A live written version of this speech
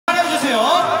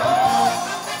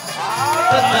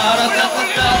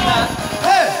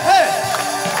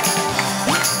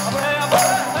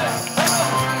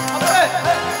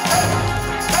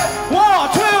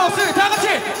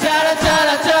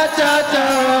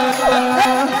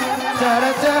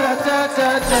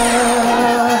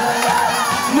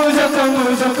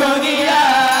무조건이야.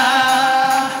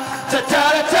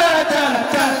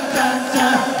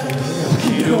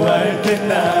 필요할 땐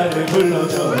나를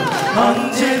불러줘.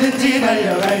 언제든지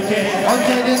달려갈게.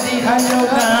 언제든지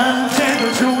달려가.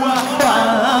 낮에도 좋아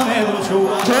밤에도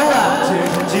좋아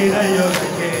언제든지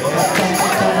달려갈게.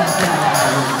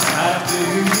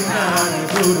 사람들이 나를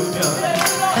부르면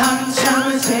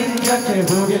한참은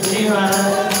생각해보겠지만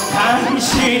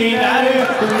당신이 나를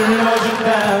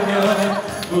불러준다면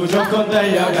무조건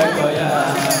달려갈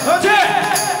거야.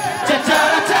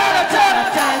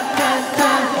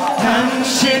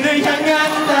 당신을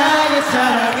향한 나의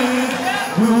사랑은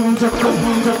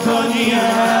무조건이야.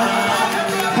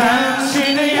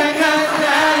 당신을 향한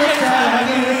나의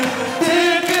사랑은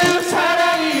특급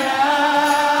사랑이야.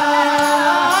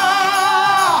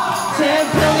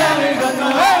 태평양을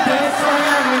건너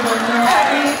대서양을 건너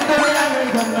이또양을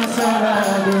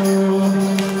건너서라도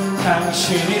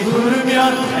당신이 부르면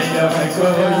달려갈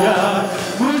거야.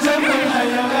 무조건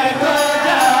달려갈 거야.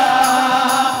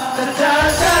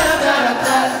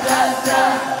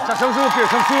 자, 점수 볼게요.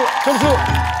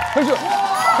 점수.